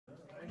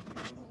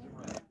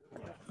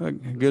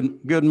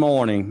Good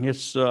morning.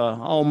 It's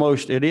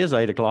it is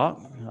 8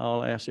 o'clock.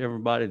 I'll ask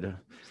everybody to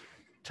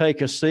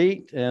take a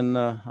seat, and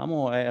I'm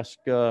going to ask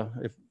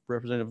if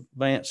Representative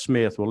Vance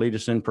Smith will lead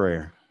us in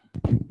prayer.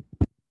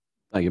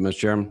 Thank you, Mr.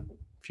 Chairman.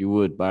 If you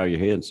would, bow your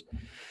heads.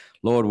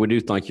 Lord, we do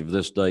thank you for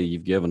this day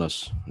you've given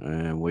us,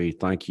 and we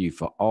thank you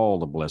for all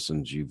the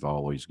blessings you've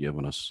always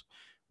given us.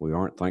 We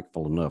aren't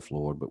thankful enough,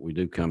 Lord, but we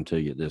do come to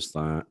you at this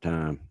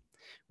time.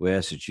 We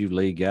ask that you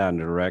lead, guide, and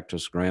direct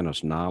us, grant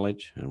us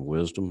knowledge and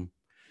wisdom.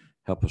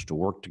 Help us to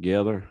work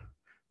together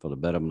for the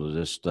betterment of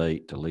this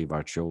state, to leave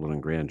our children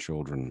and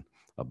grandchildren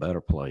a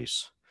better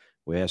place.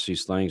 We ask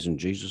these things in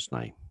Jesus'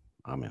 name.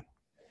 Amen.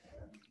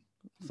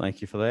 Thank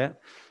you for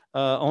that.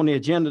 On the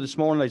agenda this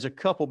morning, there's a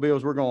couple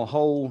bills we're going to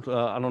hold.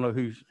 I don't know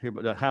who's here,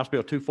 but House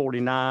Bill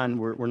 249,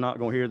 we're not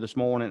going to hear this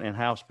morning, and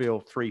House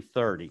Bill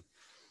 330.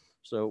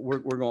 So we're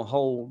going to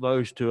hold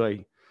those to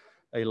a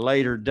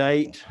later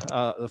date.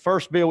 The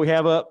first bill we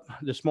have up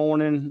this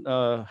morning,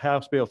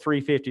 House Bill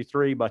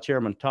 353 by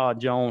Chairman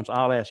Todd Jones.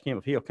 I'll ask him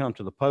if he'll come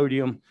to the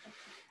podium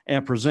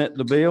and present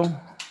the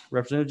bill.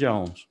 Representative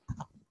Jones.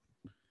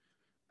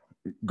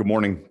 Good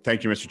morning.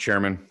 Thank you, Mr.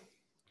 Chairman.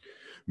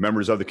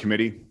 Members of the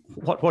committee.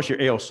 What's your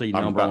LC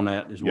number on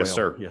that as well? Yes,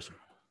 sir. Yes, sir.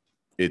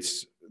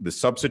 It's the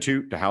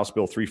substitute to House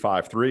Bill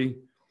 353,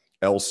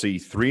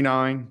 LC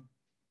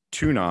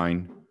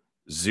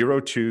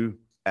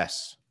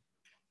 392902S.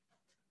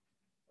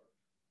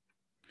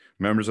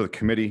 Members of the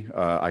committee,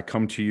 I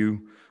come to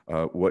you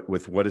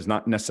with what is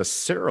not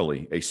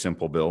necessarily a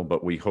simple bill,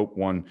 but we hope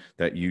one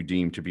that you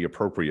deem to be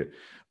appropriate.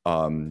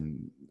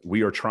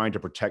 We are trying to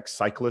protect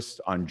cyclists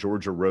on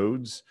Georgia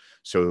roads.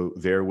 So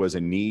there was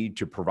a need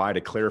to provide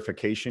a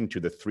clarification to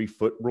the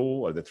 3-foot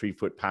rule or the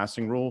 3-foot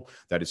passing rule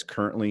that is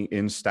currently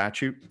in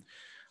statute.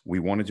 We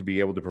wanted to be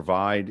able to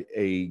provide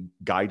a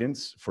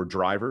guidance for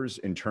drivers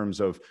in terms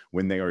of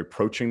when they are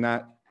approaching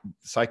that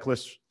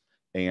cyclist,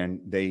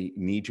 and they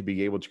need to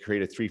be able to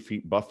create a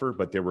 3-foot buffer,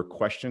 but there were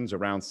questions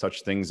around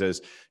such things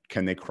as,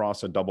 can they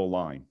cross a double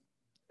line?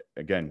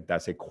 Again,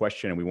 that's a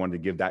question, and we wanted to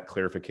give that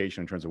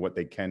clarification in terms of what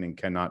they can and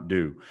cannot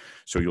do.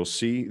 So you'll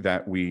see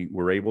that we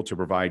were able to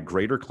provide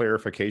greater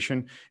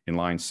clarification in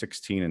lines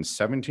 16 and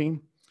 17.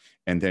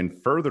 And then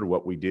further,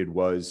 what we did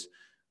was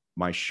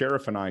my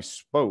sheriff and I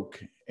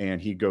spoke,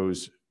 and he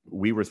goes,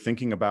 we were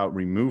thinking about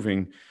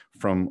removing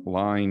from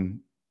line,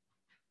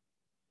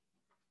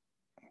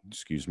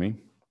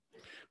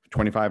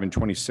 25 and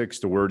 26,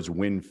 the words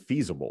when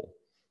feasible.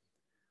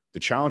 The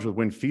challenge with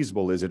when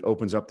feasible is it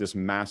opens up this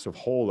massive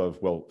hole of,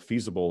 well,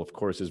 feasible, of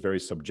course, is very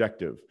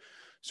subjective.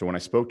 So when I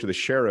spoke to the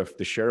sheriff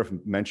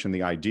mentioned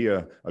the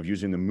idea of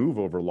using the move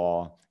over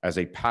law as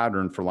a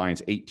pattern for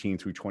lines 18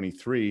 through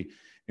 23.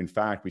 In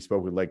fact, we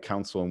spoke with Lake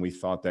Council, and we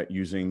thought that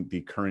using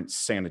the current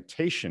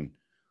sanitation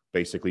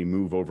basically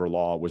move over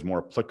law was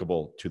more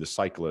applicable to the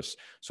cyclists.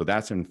 So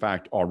that's in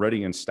fact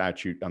already in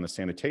statute on the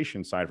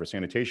sanitation side for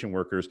sanitation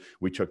workers.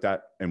 We took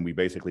that and we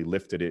basically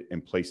lifted it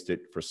and placed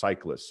it for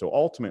cyclists. So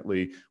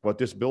ultimately what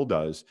this bill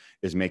does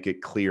is make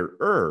it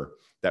clearer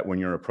that when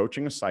you're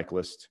approaching a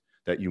cyclist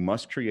that you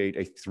must create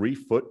a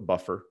 3-foot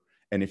buffer.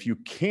 And if you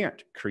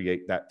can't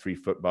create that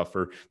 3-foot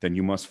buffer, then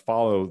you must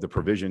follow the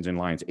provisions in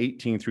lines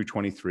 18 through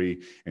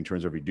 23 in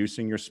terms of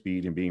reducing your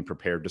speed and being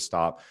prepared to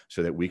stop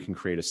so that we can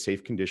create a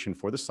safe condition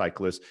for the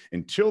cyclist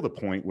until the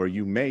point where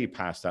you may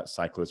pass that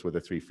cyclist with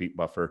a 3-foot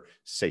buffer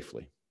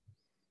safely.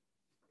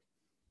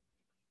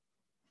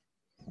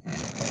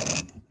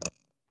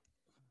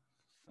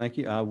 Thank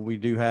you. We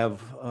do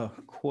have a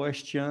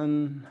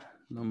question,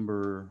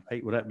 number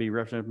 8. Would that be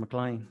Representative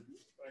McLean?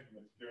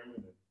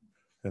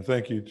 And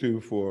thank you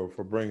too for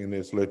bringing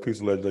this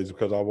piece of legislation,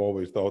 because I've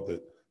always thought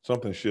that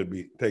something should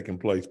be taking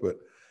place. But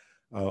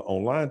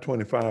on line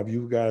 25,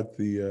 you've got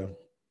the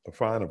a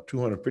fine of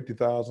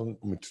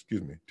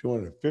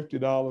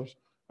 $250.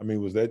 I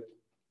mean, was that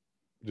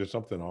just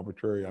something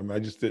arbitrary? I mean, I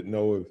just didn't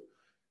know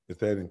if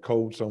that in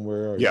code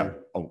somewhere. Or yeah.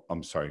 Oh,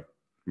 I'm sorry,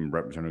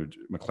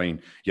 Representative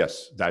McLean.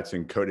 Yes, that's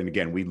in code. And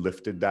again, we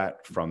lifted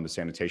that from the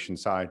sanitation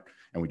side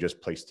and we just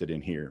placed it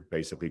in here,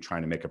 basically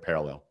trying to make a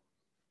parallel.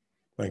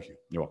 Thank you.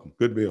 You're welcome.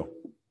 Good bill.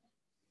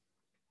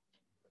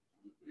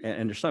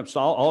 And there's some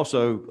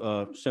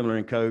also similar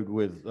in code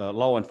with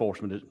law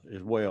enforcement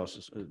as well.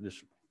 So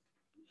this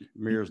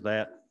mirrors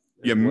that.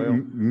 Yeah, well.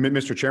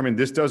 Mr. Chairman,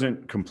 this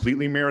doesn't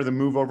completely mirror the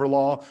move over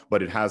law,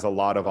 but it has a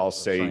lot of, I'll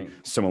say,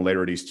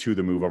 similarities to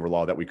the move over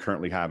law that we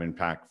currently have in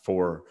PAC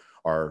for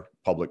our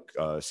public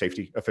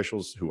safety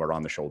officials who are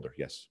on the shoulder.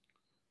 Yes.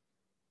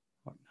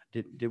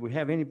 Did we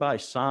have anybody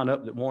sign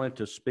up that wanted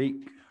to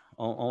speak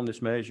on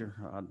this measure?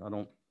 I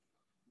don't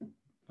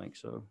think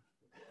so.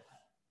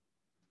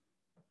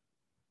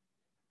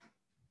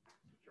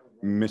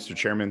 Mr.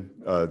 Chairman,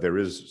 there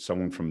is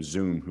someone from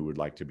Zoom who would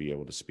like to be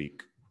able to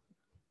speak.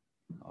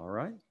 All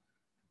right.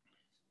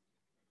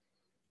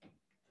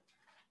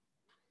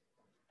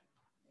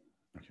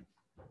 Okay.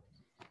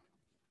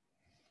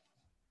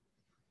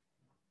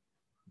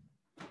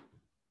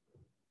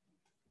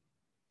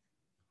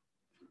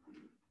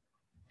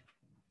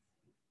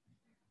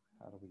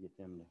 How do we get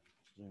them to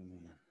Zoom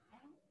in?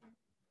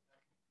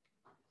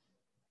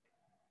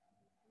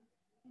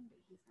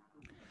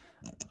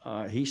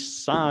 He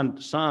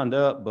signed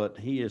up, but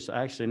he is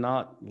actually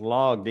not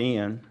logged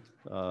in.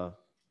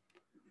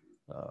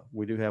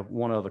 We do have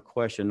one other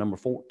question, number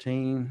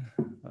 14.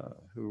 I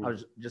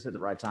was just at the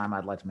right time.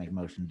 I'd like to make a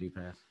motion to do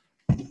pass.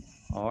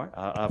 All right,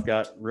 I've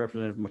got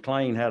Representative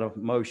McLean had a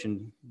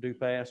motion do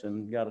pass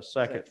and got a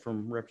second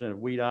from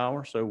Representative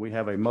Wiedauer. So we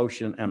have a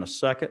motion and a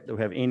second. Do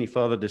we have any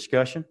further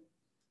discussion?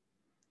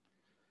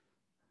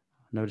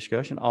 No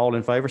discussion. All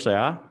in favor, say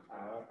aye.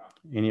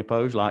 Any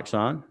opposed, like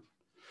sign.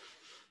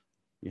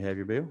 You have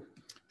your bill.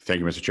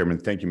 Thank you, Mr. Chairman.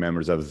 Thank you,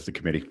 members of the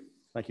committee.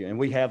 Thank you. And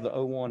we have the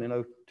 01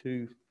 and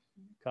 02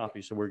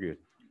 copies, so we're good.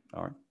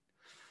 All right.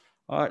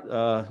 All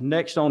right.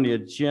 Next on the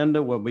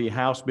agenda will be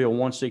House Bill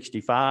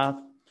 165.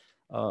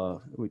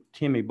 With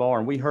Timmy Barr,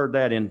 and we heard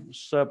that in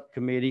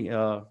subcommittee.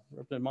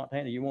 Representative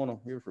Montana, you want to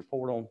hear a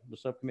report on the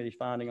subcommittee's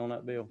finding on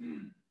that bill?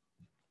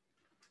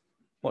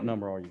 What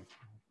number are you?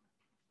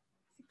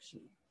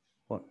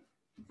 What?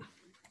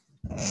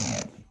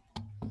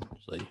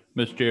 See,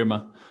 Mr.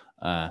 Chairman,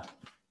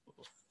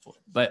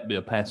 that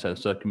bill passed out of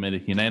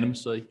subcommittee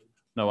unanimously,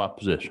 no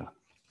opposition.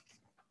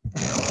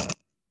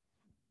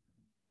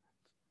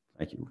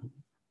 Thank you.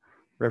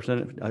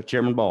 Representative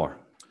Chairman Barr.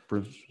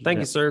 Thank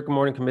you, sir. Good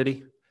morning,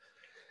 committee.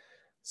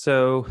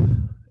 So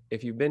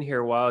if you've been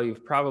here a while,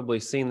 you've probably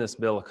seen this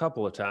bill a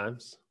couple of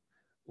times.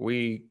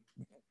 We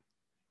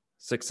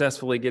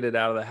successfully get it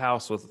out of the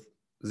House with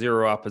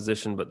 0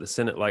 opposition, but the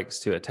Senate likes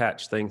to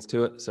attach things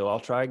to it. So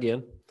I'll try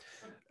again.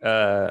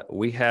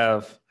 We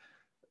have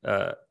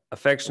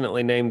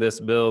affectionately named this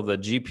bill the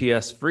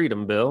GPS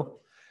Freedom Bill.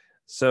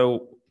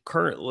 So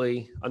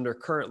currently, under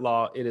current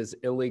law, it is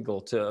illegal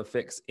to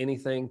affix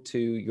anything to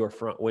your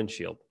front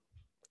windshield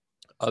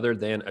other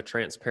than a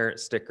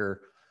transparent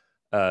sticker.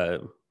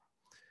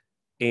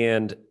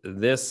 And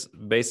this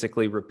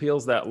basically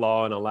repeals that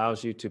law and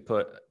allows you to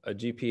put a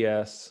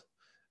GPS,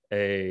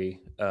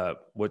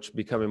 which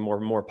becoming more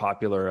and more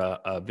popular,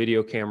 a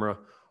video camera,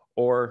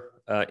 or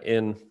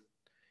in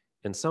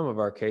some of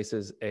our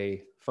cases,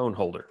 a phone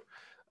holder.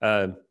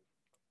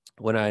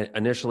 When I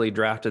initially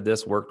drafted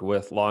this, worked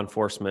with law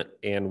enforcement,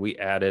 and we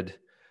added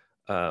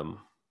the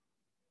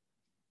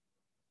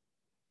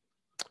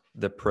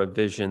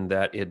provision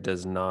that it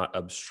does not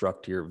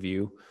obstruct your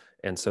view.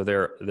 And so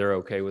they're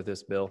okay with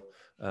this bill.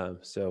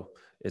 So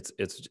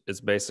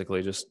it's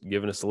basically just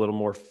giving us a little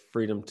more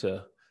freedom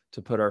to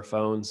put our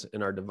phones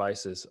and our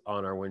devices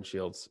on our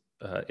windshields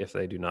if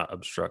they do not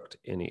obstruct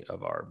any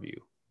of our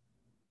view.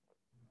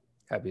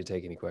 Happy to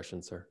take any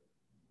questions, sir.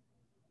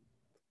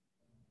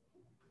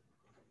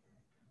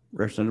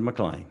 Representative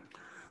McLean.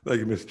 Thank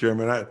you, Mr.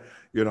 Chairman.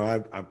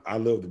 I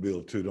love the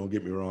bill too. Don't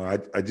get me wrong.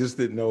 I just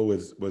didn't know,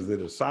 was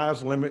it a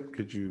size limit?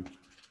 I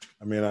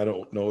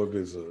don't know if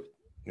it's a,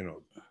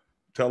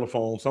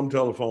 telephone. Some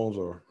telephones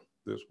are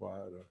this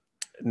wide.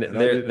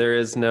 There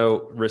is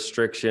no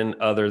restriction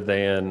other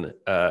than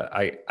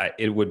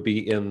it would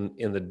be in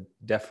the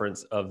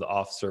deference of the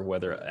officer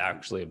whether it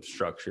actually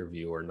obstructs your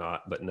view or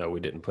not. But no, we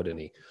didn't put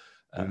any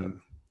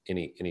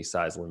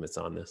size limits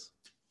on this.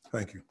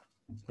 Thank you.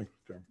 Thank you,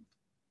 Chairman.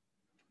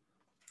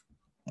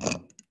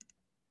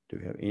 Do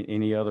we have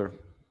any other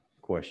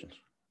questions?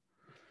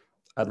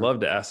 I'd love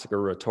to ask a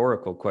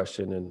rhetorical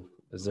question. And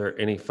is there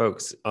any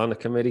folks on the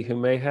committee who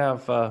may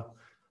have a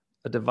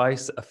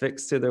device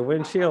affixed to their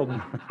windshield?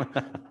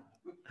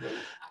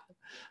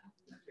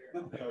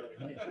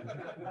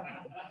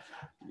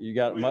 You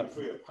got my,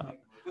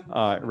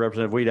 all right,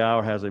 Representative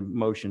Wiedauer has a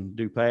motion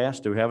do pass.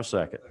 Do we have a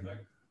second?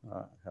 All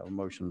right, have a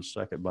motion and a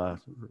second by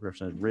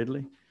Representative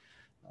Ridley.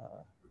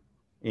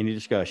 Any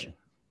discussion?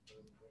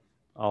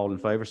 All in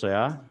favor, say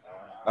aye.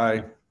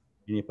 Aye.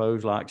 Any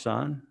opposed, like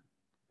sign?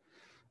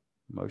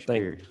 Motion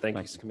carries. Thank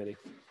you, committee.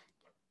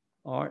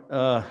 All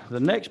right, the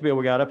next bill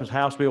we got up is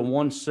House Bill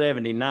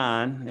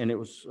 179, and it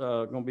was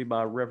going to be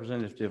by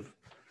Representative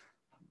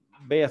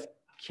Beth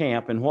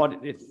Camp. And what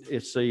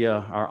it's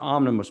our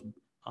omnibus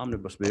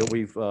bill.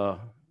 We've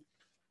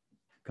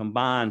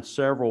combined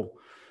several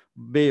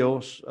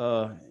bills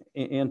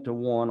into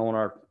one on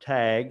our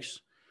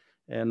tags.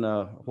 And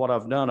what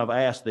I've done, I've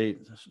asked the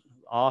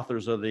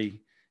authors of the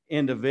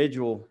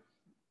individual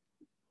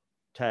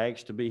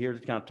tags to be here to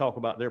kind of talk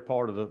about their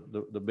part of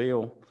the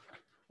bill.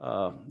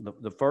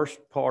 The first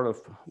part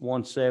of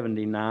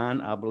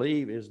 179, I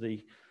believe, is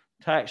the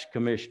tax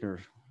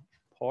commissioner's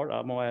part.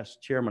 I'm going to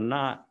ask Chairman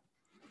Knight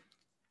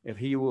if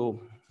he will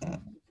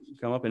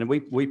come up. And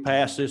we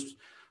passed this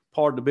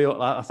part of the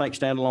bill, I think,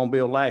 standalone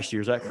bill last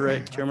year. Is that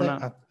correct, Chairman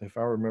Knight? If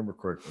I remember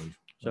correctly.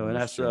 So, and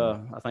that's,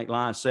 I think,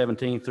 line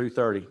 17 through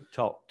 30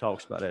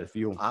 talks about that. If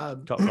you'll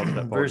talk about that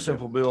part. Very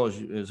simple bill.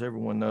 As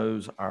everyone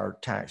knows, our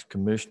tax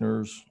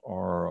commissioners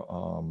are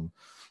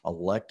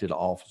elected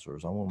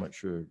officers. I want to make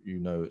sure you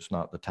know it's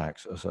not the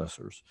tax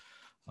assessors.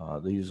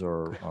 These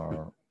are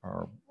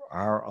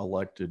our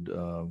elected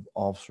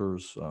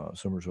officers,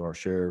 similar to our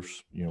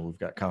sheriffs. We've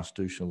got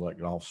constitutional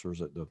elected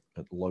officers at the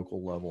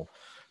local level.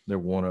 They're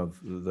one of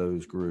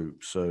those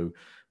groups. So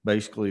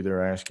basically,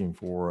 they're asking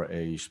for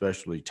a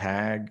specialty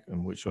tag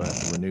in which they'll have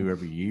to renew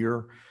every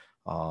year.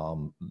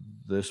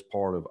 This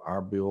part of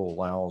our bill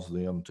allows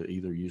them to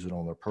either use it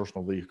on their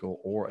personal vehicle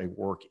or a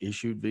work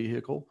issued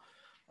vehicle.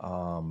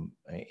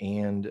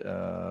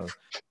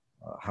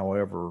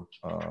 However,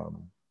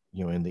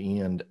 in the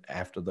end,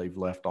 after they've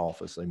left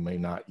office, they may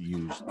not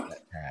use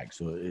that tag.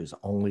 So it is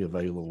only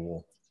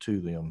available to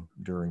them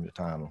during the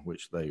time in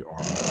which they are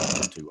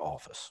into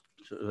office.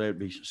 So they'd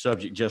be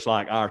subject just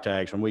like our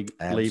tags. When we leave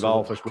Absolutely.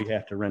 office, we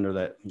have to render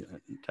that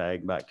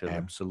tag back to them.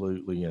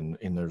 Absolutely. And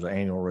there's an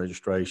annual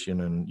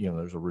registration and,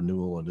 there's a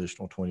renewal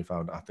additional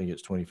I think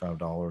it's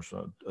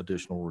 $25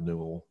 additional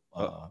renewal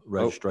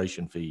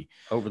registration fee.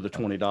 Over the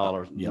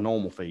 $20 Yep.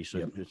 normal fee. So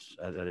Yep.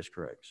 that is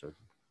correct. So,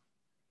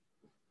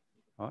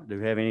 all right. Do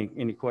we have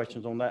any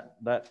questions on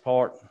that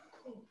part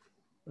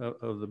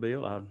of the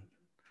bill?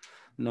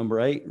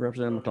 Number 8,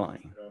 Representative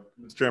McLean.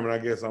 Mr. Chairman, I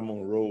guess I'm on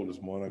a roll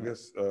this morning. I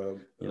guess You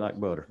like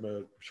butter?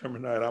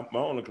 Chairman Knight, my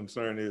only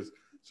concern is,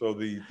 so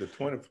the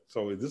 20.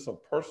 So is this a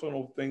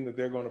personal thing that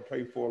they're going to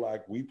pay for,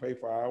 like we pay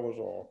for ours,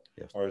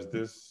 Yes. or is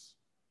this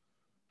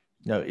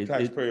No,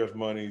 taxpayers'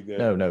 money?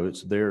 That, no,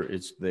 it's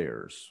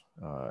theirs.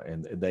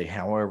 And they,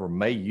 however,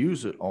 may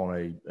use it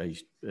on a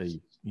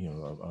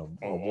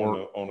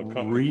work, on a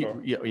company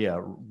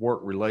car? work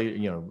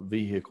related,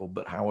 vehicle.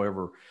 But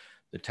however,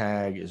 the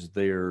tag is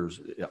theirs.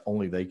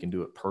 Only they can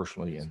do it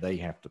personally, and they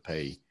have to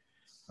pay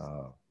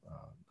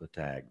the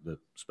tag, the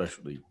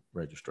specialty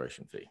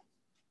registration fee.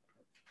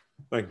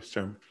 Thank you, Mr.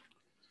 Chairman.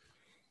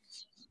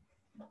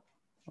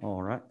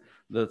 All right.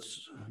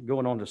 That's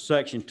going on to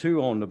section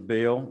 2 on the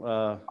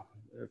bill.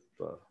 If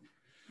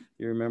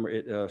you remember,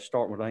 it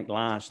starting with, I think,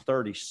 lines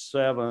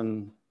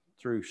 37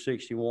 through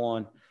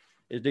 61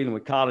 is dealing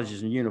with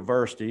colleges and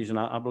universities. And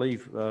I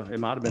believe it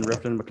might have been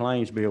Representative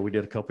McLean's bill we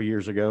did a couple of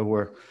years ago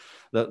where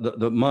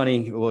the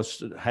money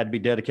had to be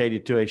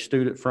dedicated to a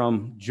student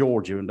from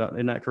Georgia.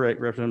 Isn't that correct,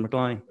 Representative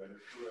McLean?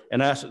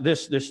 And that's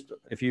this,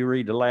 if you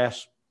read the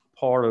last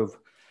part of,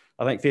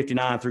 I think,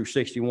 59 through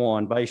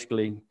 61,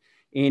 basically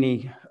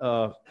any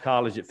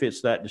college that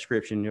fits that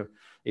description,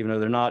 even though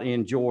they're not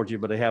in Georgia,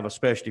 but they have a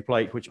specialty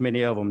plate, which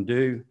many of them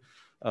do,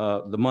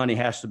 the money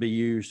has to be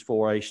used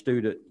for a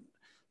student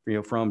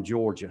from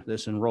Georgia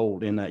that's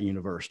enrolled in that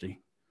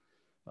university.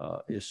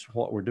 Is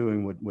what we're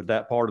doing with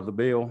that part of the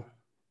bill.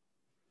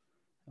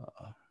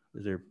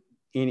 Is there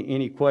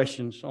any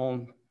questions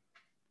on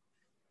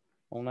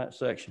that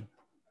section?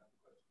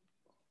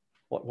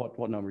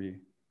 What number are you?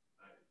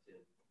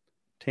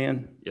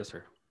 10? Yes,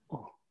 sir.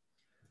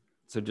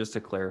 So just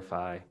to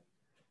clarify,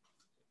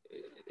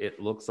 it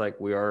looks like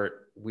we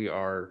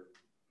are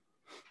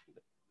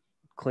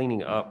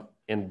cleaning up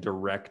and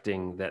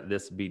directing that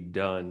this be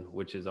done,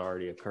 which is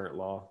already a current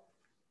law.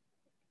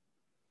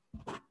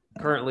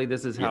 Currently,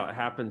 this is how it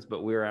happens,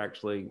 but we're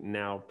actually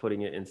now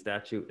putting it in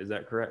statute. Is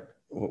that correct?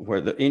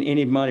 Where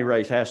any money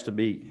raised has to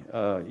be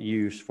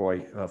used for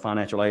a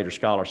financial aid or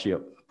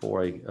scholarship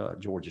for a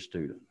Georgia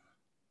student.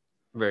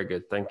 Very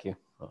good. Thank you.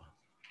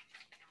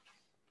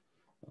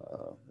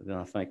 Then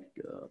I think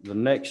the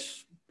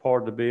next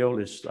part of the bill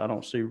is, I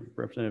don't see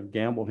Representative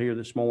Gamble here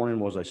this morning.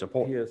 Was a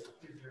support? He is.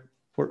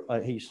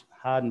 He's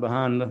hiding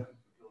behind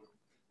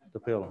the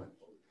pillar.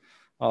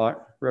 All right,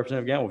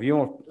 Representative Gamble, if you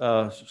want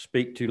to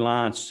speak to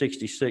lines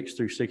 66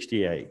 through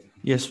 68.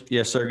 Yes,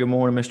 sir. Good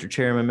morning, Mr.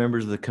 Chairman,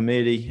 members of the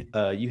committee.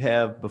 You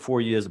have before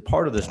you, as a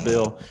part of this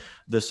bill,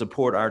 the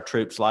Support Our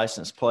Troops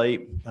license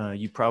plate.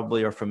 You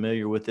probably are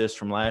familiar with this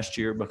from last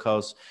year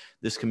because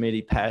this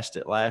committee passed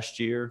it last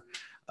year.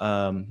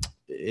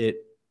 It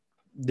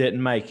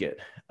didn't make it.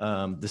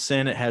 The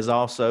Senate has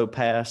also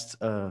passed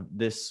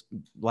this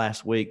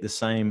last week the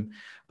same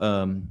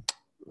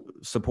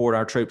Support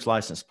Our Troops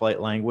license plate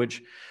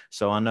language.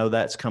 So I know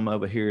that's come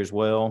over here as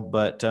well.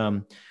 But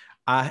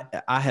I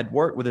had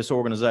worked with this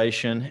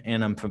organization,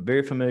 and I'm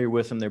very familiar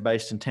with them. They're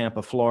based in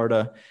Tampa,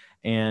 Florida.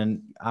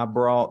 And I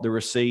brought the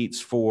receipts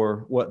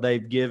for what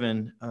they've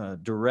given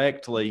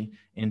directly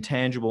in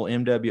tangible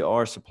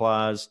MWR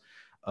supplies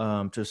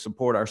to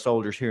support our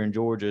soldiers here in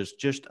Georgia. Is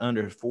just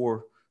under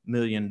 $4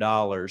 million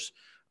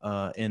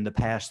in the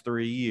past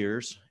 3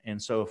 years.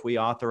 And so if we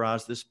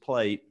authorize this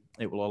plate,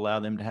 it will allow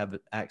them to have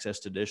access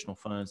to additional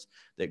funds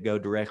that go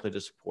directly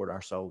to support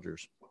our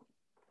soldiers.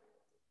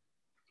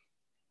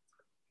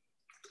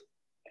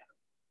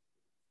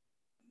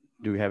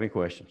 Do we have any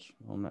questions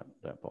on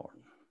that part?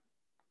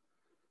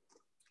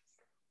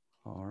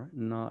 All right,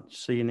 not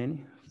seeing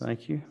any.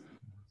 Thank you.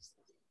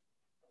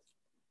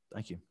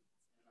 Thank you.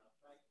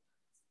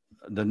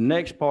 The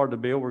next part of the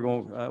bill we're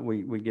going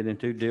we get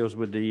into deals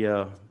with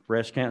the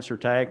breast cancer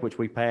tag, which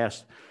we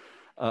passed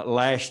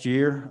last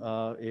year.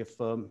 If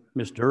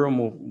Ms. Durham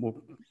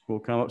will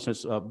come up,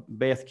 since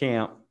Beth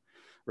Camp,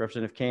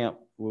 Representative Camp,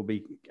 will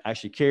be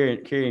actually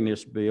carrying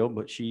this bill,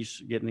 but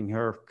she's getting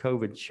her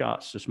COVID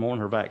shots this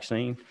morning, her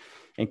vaccine,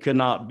 and could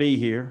not be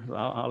here.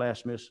 I'll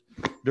ask Ms.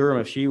 Durham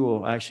if she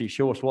will actually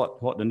show us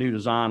what the new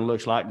design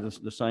looks like.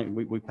 The same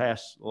we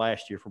passed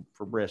last year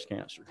for breast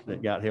cancer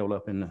that got held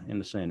up in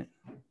the Senate.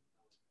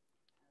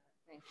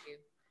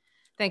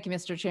 Thank you,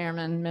 Mr.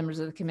 Chairman, members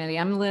of the committee.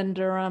 I'm Lynn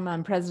Durham.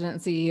 I'm President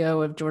and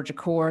CEO of Georgia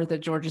Core, the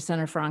Georgia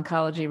Center for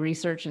Oncology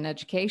Research and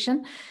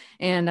Education.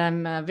 And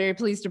I'm very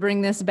pleased to bring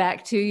this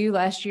back to you.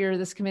 Last year,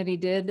 this committee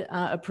did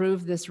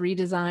approve this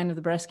redesign of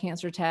the breast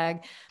cancer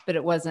tag, but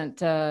it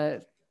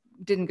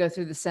didn't go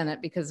through the Senate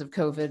because of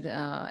COVID,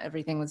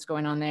 everything was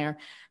going on there.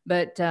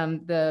 But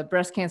the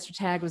breast cancer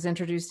tag was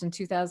introduced in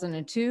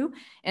 2002,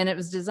 and it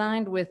was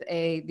designed with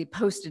the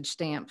postage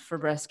stamp for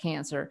breast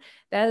cancer.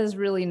 That is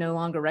really no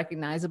longer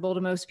recognizable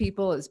to most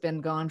people. It's been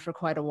gone for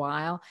quite a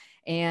while,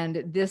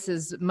 and this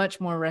is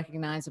much more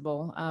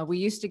recognizable. We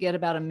used to get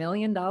about $1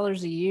 million a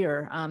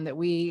year that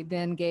we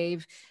then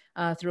gave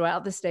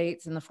throughout the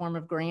states in the form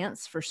of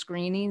grants for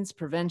screenings,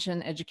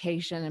 prevention,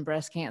 education, and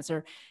breast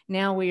cancer.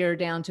 Now we are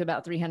down to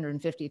about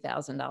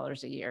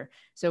 $350,000 a year.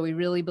 So we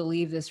really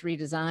believe this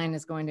redesign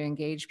is going to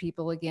engage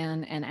people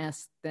again and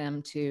ask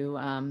them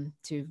to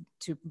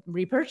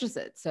repurchase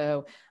it.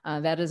 So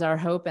that is our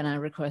hope, and I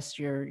request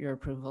your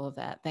approval of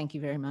that. Thank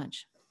you very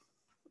much.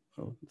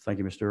 Oh, thank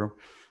you, Mr.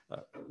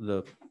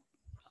 Earl.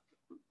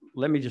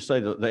 Let me just say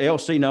the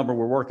LC number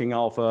we're working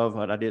off of,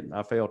 and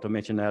I failed to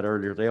mention that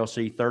earlier, the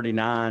LC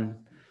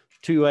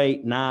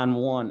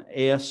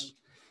 392891S.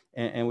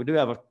 And we do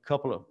have a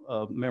couple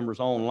of members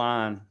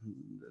online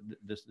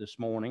this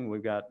morning.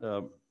 We've got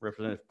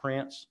Representative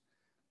Prince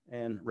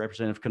and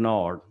Representative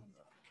Kennard.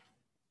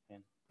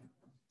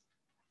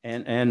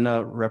 And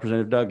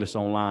Representative Douglas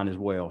online as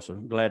well. So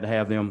glad to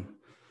have them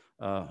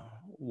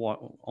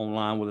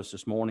online with us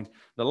this morning.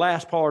 The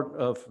last part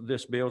of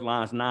this bill,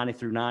 lines 90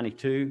 through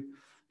 92,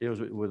 deals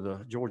with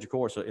the Georgia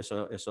Core. It's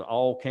an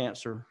all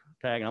cancer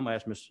tag. And I'm going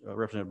to ask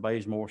Representative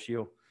Bazemore.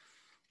 She'll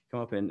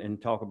come up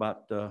and talk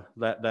about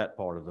that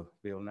part of the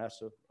bill. And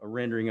that's a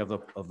rendering of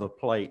the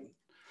plate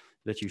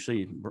that you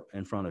see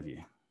in front of you.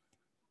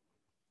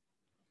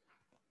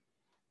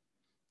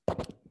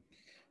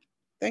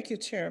 Thank you,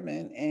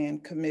 Chairman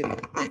and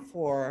committee,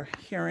 for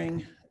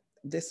hearing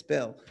this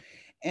bill.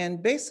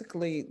 And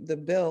basically, the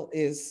bill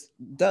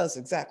does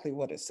exactly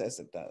what it says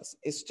it does.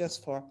 It's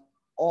just for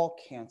all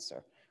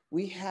cancer.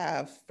 We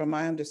have, from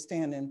my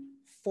understanding,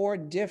 4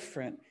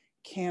 different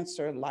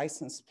cancer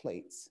license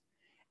plates,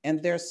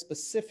 and they're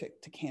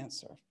specific to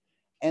cancer.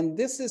 And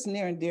this is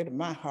near and dear to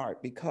my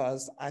heart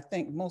because I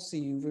think most of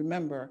you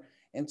remember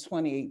in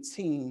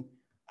 2018,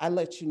 I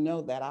let you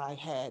know that I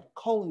had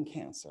colon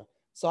cancer.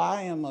 So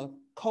I am a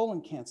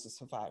colon cancer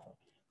survivor.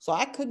 So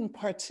I couldn't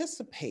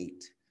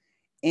participate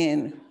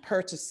in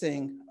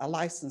purchasing a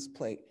license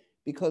plate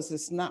because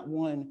it's not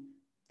one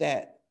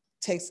that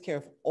takes care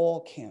of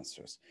all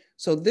cancers.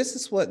 So this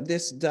is what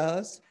this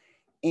does,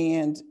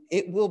 and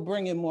it will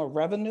bring in more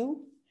revenue.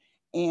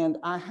 And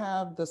I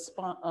have the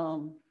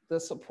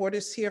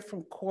supporters here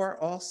from CORE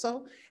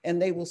also,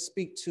 and they will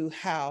speak to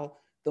how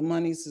the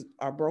monies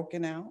are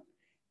broken out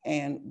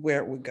and where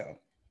it would go.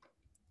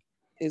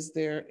 Is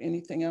there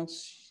anything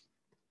else?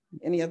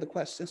 Any other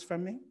questions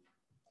from me?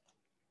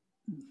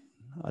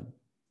 I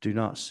do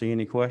not see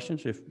any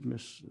questions. If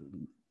Ms.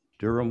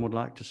 Durham would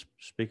like to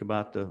speak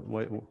about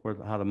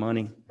how the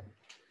money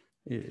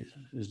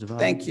is divided.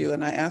 Thank you,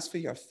 and I ask for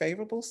your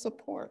favorable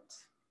support.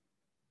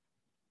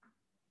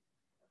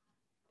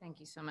 Thank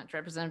you so much,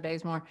 Representative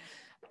Bazemore.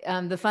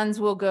 The funds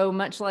will go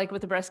much like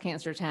with the breast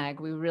cancer tag.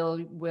 We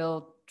really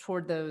will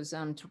toward those,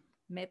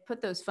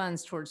 put those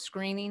funds towards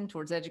screening,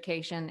 towards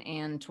education,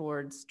 and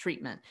towards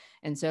treatment.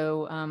 And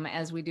so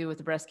as we do with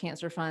the breast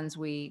cancer funds,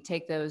 we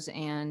take those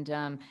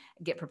and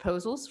get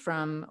proposals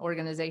from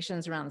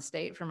organizations around the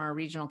state, from our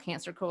regional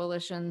cancer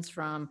coalitions,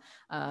 from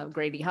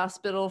Grady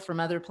Hospital, from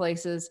other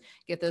places,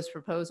 get those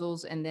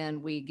proposals, and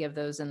then we give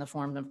those in the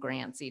form of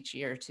grants each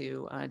year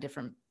to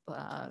different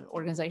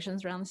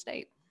organizations around the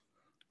state.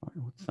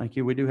 Thank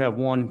you. We do have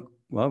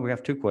we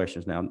have 2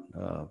 questions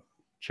now.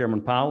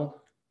 Chairman Powell.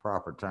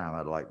 Proper time,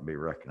 I'd like to be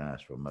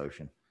recognized for a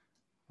motion.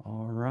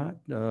 All right.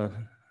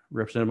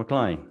 Representative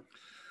McLean.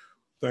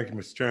 Thank you,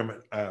 Mr.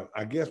 Chairman.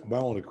 I guess my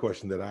only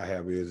question that I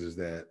have is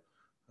that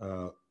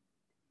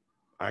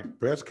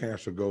breast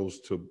cancer goes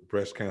to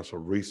breast cancer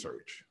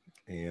research.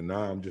 And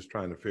now I'm just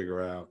trying to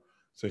figure out,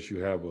 since you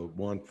have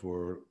one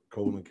for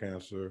colon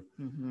cancer,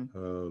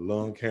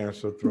 lung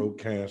cancer, throat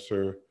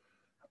cancer,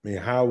 I mean,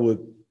 how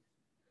would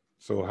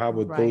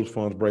those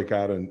funds break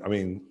out? And I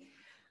mean,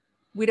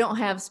 we don't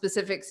have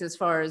specifics as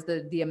far as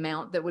the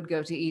amount that would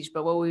go to each,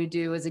 but what we would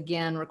do is,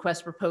 again,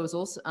 request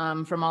proposals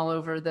from all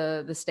over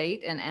the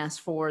state and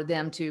ask for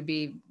them to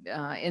be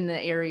in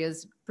the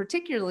areas,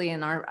 particularly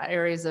in our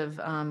areas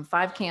of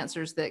 5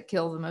 cancers that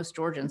kill the most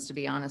Georgians, to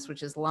be honest,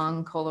 which is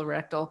lung,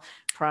 colorectal,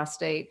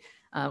 prostate,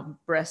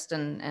 breast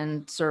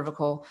and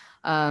cervical,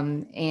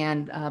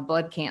 and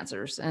blood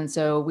cancers. And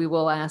so we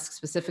will ask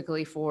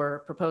specifically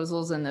for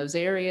proposals in those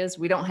areas.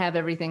 We don't have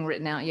everything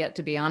written out yet,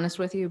 to be honest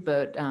with you,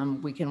 but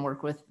we can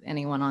work with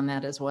anyone on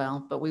that as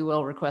well. But we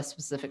will request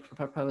specific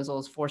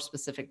proposals for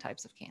specific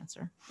types of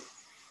cancer.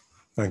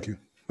 Thank you.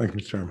 Thank you,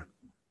 Mr. Chairman.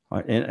 All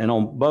right, and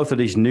on both of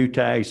these new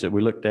tags that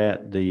we looked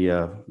at,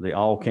 the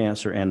all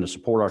cancer and the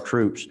support our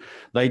troops,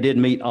 they did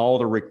meet all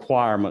the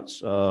requirements.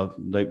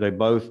 They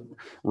both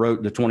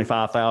wrote the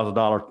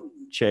 $25,000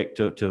 check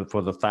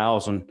for the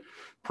 1,000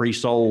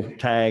 pre-sold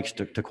tags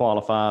to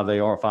qualify. They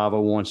are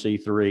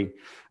 501c3,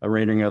 a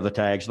rendering of the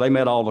tags. They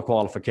met all the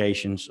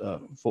qualifications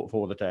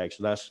for the tags.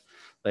 So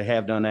they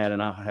have done that,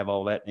 and I have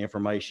all that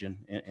information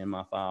in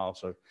my file.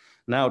 So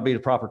now would be the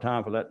proper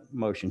time for that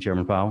motion,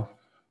 Chairman Powell.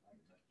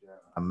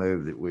 I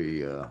move that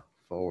we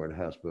forward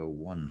House Bill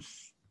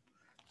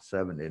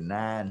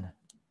 179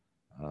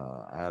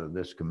 out of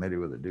this committee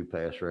with a do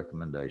pass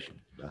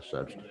recommendation by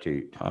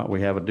substitute.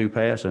 We have a do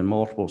pass and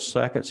multiple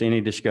seconds.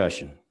 Any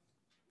discussion?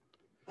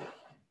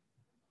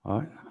 All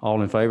right, all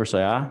in favor,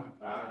 say aye.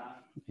 Aye.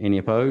 Any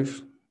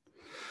opposed?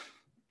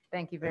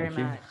 Thank you very Thank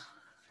you. much.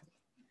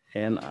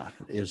 And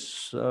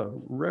is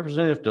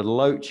Representative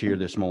Deloach here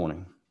this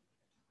morning?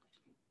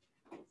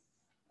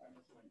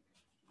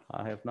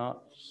 I have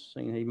not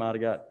seen. He might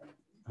have got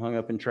hung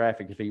up in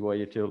traffic if he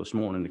waited till this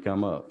morning to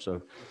come up.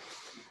 So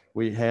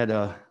we had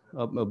a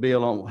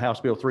bill on House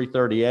Bill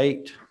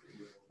 338.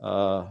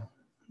 So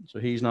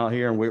he's not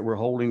here, and we're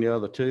holding the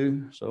other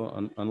two.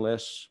 So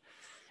unless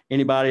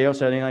anybody else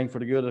had anything for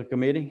the good of the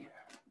committee?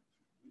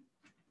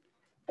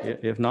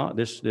 If not,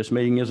 this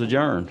meeting is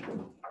adjourned.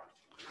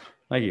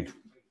 Thank you.